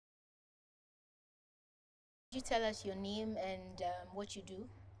Could you tell us your name and what you do?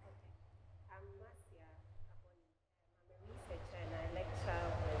 I'm Marcia, Abonie. I'm a researcher and I lecture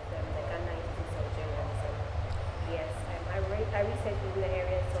with the Ghana Institute of Journalism. Yes, I research in the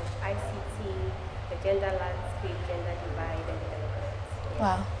areas of ICT, the gender landscape, gender divide, and development. Yes.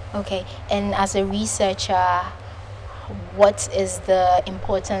 Wow. Okay. And as a researcher, what is the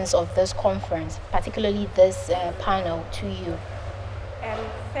importance of this conference, particularly this panel, to you?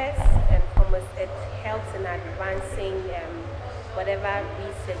 First and foremost, it helps in advancing whatever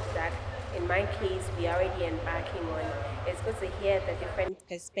research that, in my case, we are already embarking on. It's good to hear the different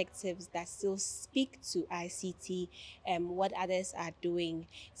perspectives that still speak to ICT and what others are doing,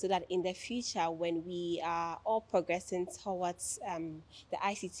 so that in the future, when we are all progressing towards the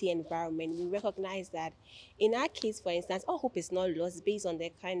ICT environment, we recognize that in our case, for instance, all hope is not lost based on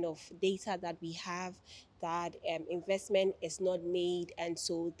the kind of data that we have, that investment is not made, and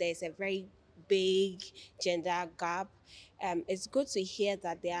so there's a very big gender gap. It's good to hear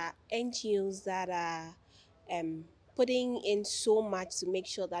that there are NGOs that are putting in so much to make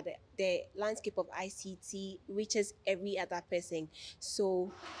sure that the landscape of ICT reaches every other person.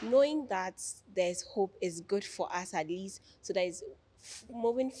 So knowing that there's hope is good for us, at least, so that is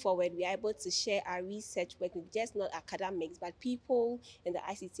moving forward, we are able to share our research work with just not academics, but people in the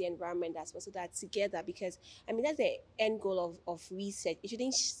ICT environment as well, so that together, because I mean, that's the end goal of research. It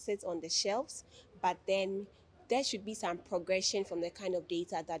shouldn't sit on the shelves, but then there should be some progression from the kind of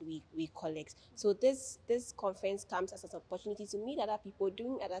data that we collect. So this conference comes as an opportunity to meet other people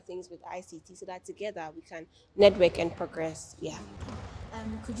doing other things with ICT, so that together we can network and progress. Yeah.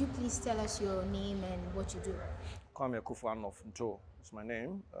 Could you please tell us your name and what you do? Kwame Akuffo Anoff-Ntow is my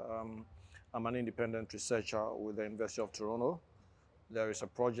name. I'm an independent researcher with the University of Toronto. There is a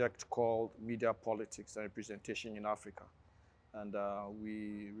project called Media Politics and Representation in Africa. And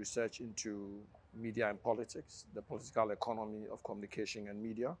we research into media and politics, the political economy of communication and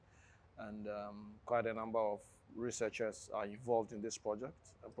media. And quite a number of researchers are involved in this project.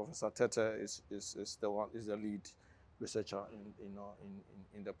 Professor Tettey is the lead researcher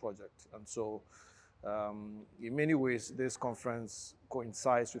in the project. And so in many ways, this conference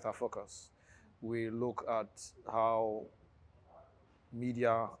coincides with our focus. We look at how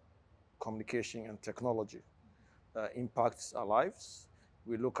media, communication, and technology impacts our lives.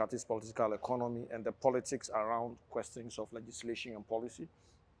 We look at its political economy and the politics around questions of legislation and policy.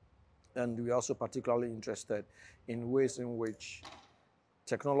 And we're also particularly interested in ways in which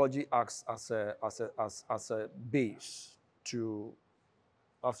technology acts as a base to,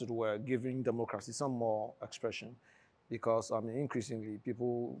 as it were, giving democracy some more expression. Because, I mean, increasingly,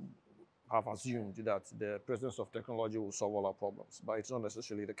 people have assumed that the presence of technology will solve all our problems, but it's not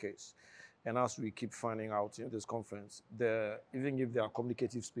necessarily the case. And as we keep finding out in this conference, even if there are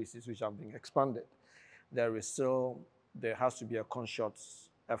communicative spaces which have been expanded, there has to be a conscious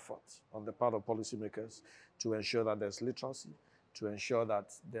effort on the part of policymakers to ensure that there's literacy, to ensure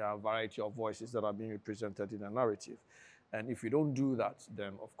that there are a variety of voices that are being represented in a narrative. And if we don't do that,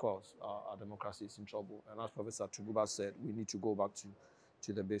 then of course our democracy is in trouble. And as Professor Tuguba said, we need to go back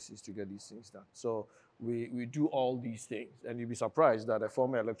to the basics to get these things done. So we do all these things. And you'll be surprised that a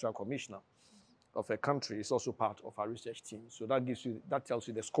former electoral commissioner of a country is also part of our research team. So that tells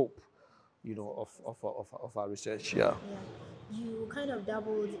you the scope, of our research. Yeah. Yeah. You kind of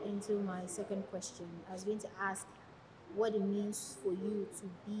doubled into my second question. I was going to ask what it means for you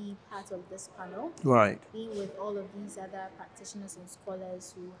to be part of this panel, Right. being with all of these other practitioners and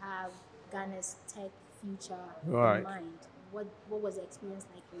scholars who have Ghana's tech future in Right. mind. What was the experience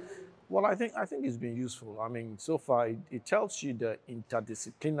like for you? Well, I think it's been useful. I mean, so far it tells you the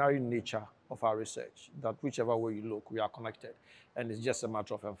interdisciplinary nature of our research. That whichever way you look, we are connected, and it's just a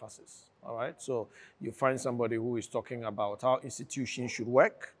matter of emphasis. All right. So you find somebody who is talking about how institutions should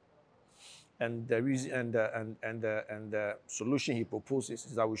work, and the reason and the solution he proposes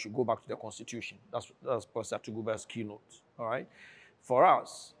is that we should go back to the constitution. That's Professor Tuguba's keynote. All right. For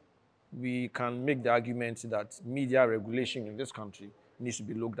us, we can make the argument that media regulation in this country needs to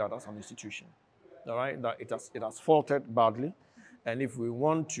be looked at as an institution. All right, that it has faltered badly, and if we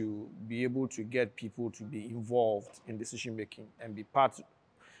want to be able to get people to be involved in decision making and be part,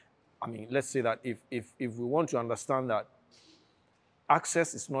 I mean, let's say that if we want to understand that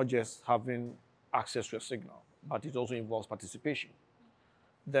access is not just having access to a signal, but it also involves participation,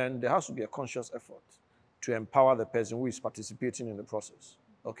 then there has to be a conscious effort to empower the person who is participating in the process.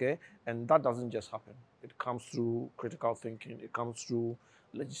 Okay? And that doesn't just happen. It comes through critical thinking, it comes through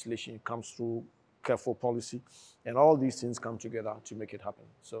legislation, it comes through careful policy, and all these things come together to make it happen.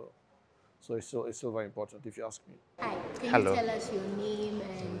 So it's so very important if you ask me. Hi, can you Hello. tell us your name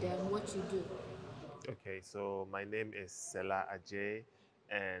and what you do? Okay, so my name is Sela Adjei,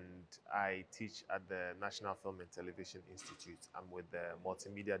 and I teach at the National Film and Television Institute. I'm with the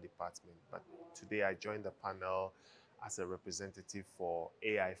multimedia department, but today I joined the panel as a representative for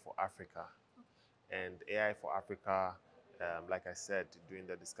AI for Africa. And AI for Africa, like I said during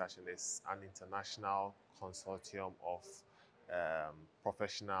the discussion, is an international consortium of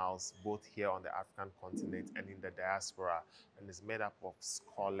professionals, both here on the African continent and in the diaspora, and is made up of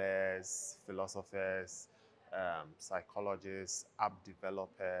scholars, philosophers, psychologists, app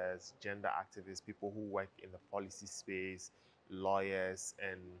developers, gender activists, people who work in the policy space, lawyers,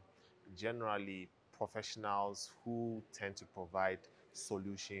 and generally professionals who tend to provide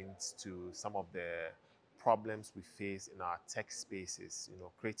solutions to some of the problems we face in our tech spaces,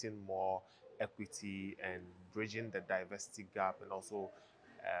 creating more equity and bridging the diversity gap, and also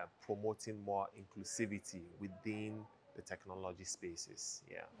promoting more inclusivity within the technology spaces.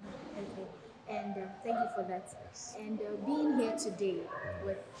 Yeah. Okay, and thank you for that. And being here today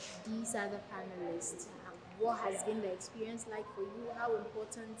with these other panelists, what has been the experience like for you? How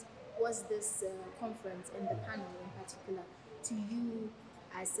important was this conference and the panel in particular to you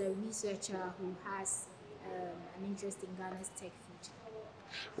as a researcher who has an interest in Ghana's tech future?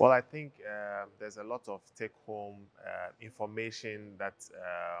 Well, I think there's a lot of take-home information that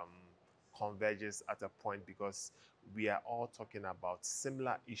converges at a point, because we are all talking about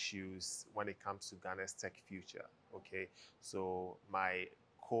similar issues when it comes to Ghana's tech future. Okay, so my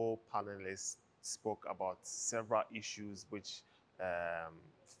co-panelists spoke about several issues which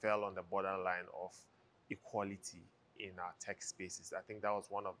fell on the borderline of equality in our tech spaces. I think that was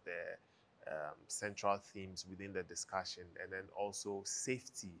one of the central themes within the discussion, and then also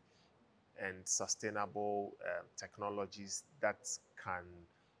safety and sustainable technologies that can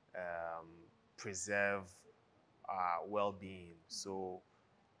preserve our well-being. So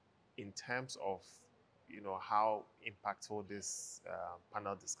in terms of how impactful this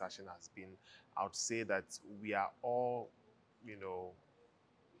panel discussion has been, I would say that we are all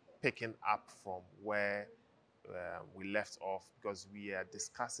picking up from where we left off, because we are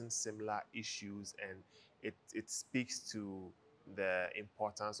discussing similar issues, and it speaks to the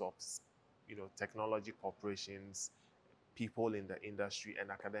importance of technology corporations, people in the industry, and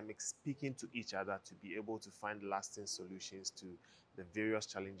academics speaking to each other to be able to find lasting solutions to the various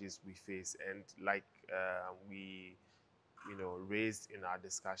challenges we face. And like we raised in our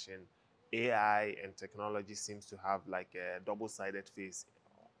discussion, AI and technology seems to have like a double-sided face.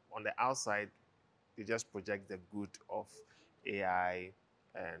 On the outside, they just project the good of AI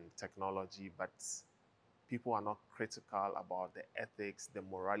and technology, but people are not critical about the ethics, the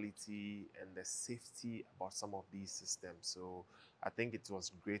morality, and the safety about some of these systems. So I think it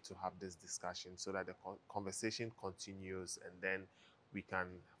was great to have this discussion so that the conversation continues, and then we can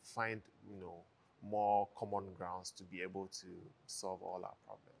find, more common grounds to be able to solve all our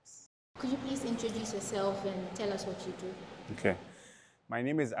problems. Could you please introduce yourself and tell us what you do? Okay. My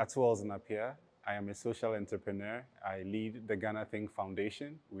name is Ulzen-Appiah. I am a social entrepreneur. I lead the Ghana Think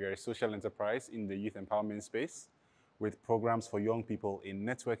Foundation. We are a social enterprise in the youth empowerment space with programs for young people in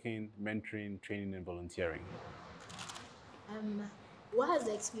networking, mentoring, training, and volunteering. What has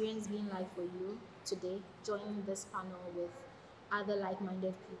the experience been like for you today, joining this panel with other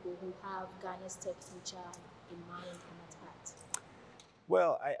like-minded people who have Ghana's tech future in mind and at heart?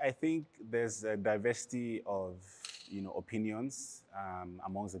 Well, I think there's a diversity of opinions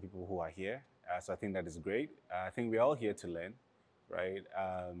amongst the people who are here. So I think that is great. I think we're all here to learn, right?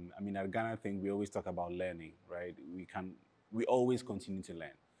 I mean, at Ghana Think, we always talk about learning, right? We always continue to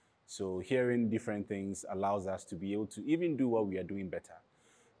learn. So hearing different things allows us to be able to even do what we are doing better.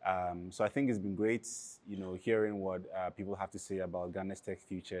 So I think it's been great, hearing what people have to say about Ghana's tech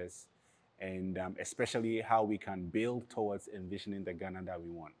futures, and especially how we can build towards envisioning the Ghana that we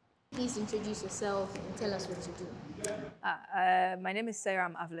want. Please introduce yourself and tell us what you do. My name is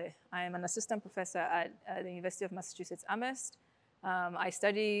Seyram Avle. I am an assistant professor at the University of Massachusetts Amherst. I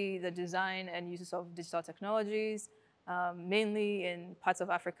study the design and uses of digital technologies, mainly in parts of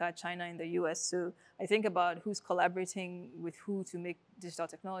Africa, China, and the US. So I think about who's collaborating with who to make digital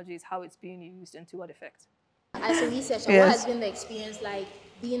technologies, how it's being used, and to what effect. As a researcher, Yes. what has been the experience like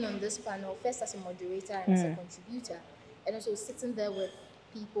being on this panel, first as a moderator and as a contributor, and also sitting there with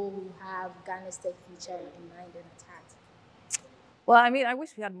people who have Ghana's tech future in mind and at heart? Well, I mean, I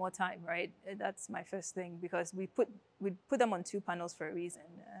wish we had more time, right? That's my first thing, because we put them on 2 panels for a reason.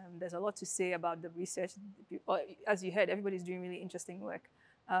 There's a lot to say about the research. As you heard, everybody's doing really interesting work.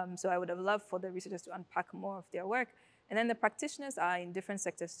 So I would have loved for the researchers to unpack more of their work. And then the practitioners are in different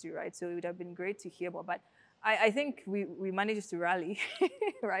sectors too, right? So it would have been great to hear more. But I think we managed to rally,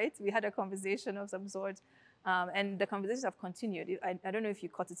 right? We had a conversation of some sort, and the conversations have continued. I don't know if you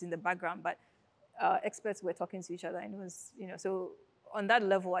caught it in the background, but experts were talking to each other, and it was, so on that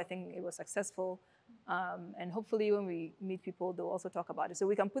level, I think it was successful. And hopefully when we meet people, they'll also talk about it. So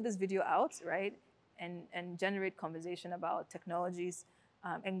we can put this video out, right? And generate conversation about technologies.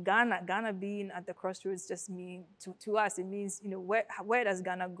 And Ghana being at the crossroads just mean, to us, it means, where does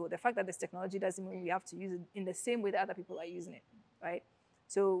Ghana go? The fact that this technology doesn't mean we have to use it in the same way that other people are using it, right?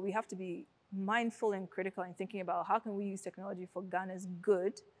 So we have to be mindful and critical in thinking about how can we use technology for Ghana's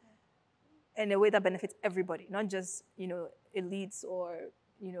good in a way that benefits everybody, not just, elites or,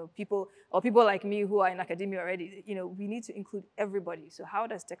 people like me who are in academia already. We need to include everybody. So how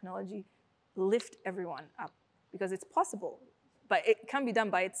does technology lift everyone up? Because it's possible, but it can be done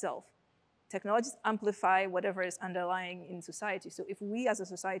by itself. Technologies amplify whatever is underlying in society. So if we as a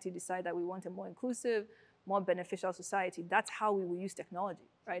society decide that we want a more inclusive, more beneficial society, that's how we will use technology,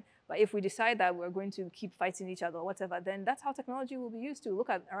 right? But if we decide that we're going to keep fighting each other or whatever, then that's how technology will be used to. Look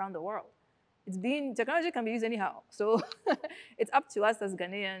at around the world. Technology can be used anyhow. So it's up to us as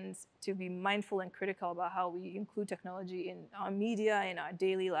Ghanaians to be mindful and critical about how we include technology in our media, in our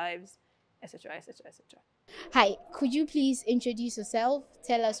daily lives, etc., etc., etc. Hi, could you please introduce yourself?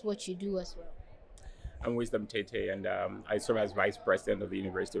 Tell us what you do as well. I'm Tettey, and I serve as Vice President of the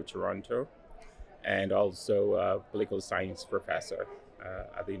University of Toronto, and also a political science professor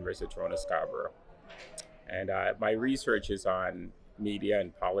at the University of Toronto, Scarborough. And my research is on media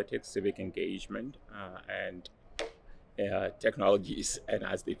and politics, civic engagement, and technologies, and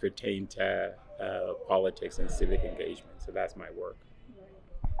as they pertain to politics and civic engagement. So that's my work.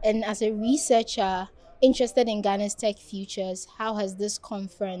 And as a researcher interested in Ghana's tech futures, how has this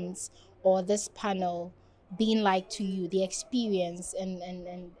conference or this panel been like to you, the experience and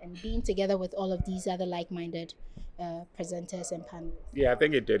being together with all of these other like-minded presenters and panelists? Yeah, I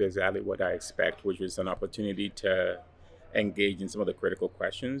think it did exactly what I expect, which was an opportunity to engage in some of the critical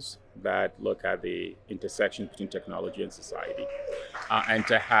questions that look at the intersection between technology and society, and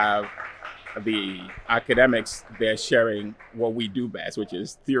to have the academics there sharing what we do best, which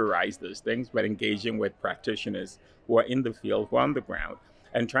is theorize those things, but engaging with practitioners who are in the field, who are on the ground,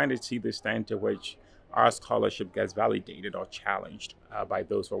 and trying to see the extent to which our scholarship gets validated or challenged by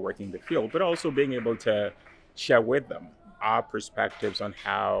those who are working in the field, but also being able to share with them our perspectives on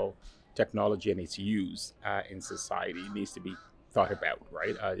how technology and its use in society needs to be thought about,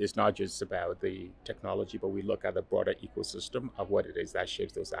 right? It's not just about the technology, but we look at the broader ecosystem of what it is that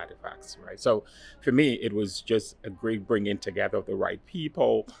shapes those artifacts, right? So for me, it was just a great bringing together of the right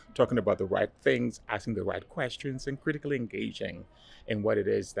people, talking about the right things, asking the right questions, and critically engaging in what it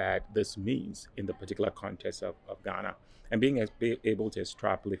is that this means in the particular context of Ghana, and being able to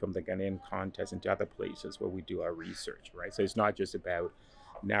extrapolate from the Ghanaian context into other places where we do our research, right? So it's not just about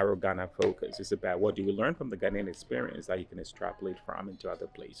narrow Ghana focus. It's about what do you learn from the Ghanaian experience that you can extrapolate from into other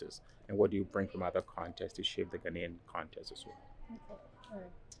places, and what do you bring from other contexts to shape the Ghanaian context as well. Okay.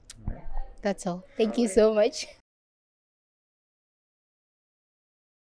 All right. That's all. Thank you so much.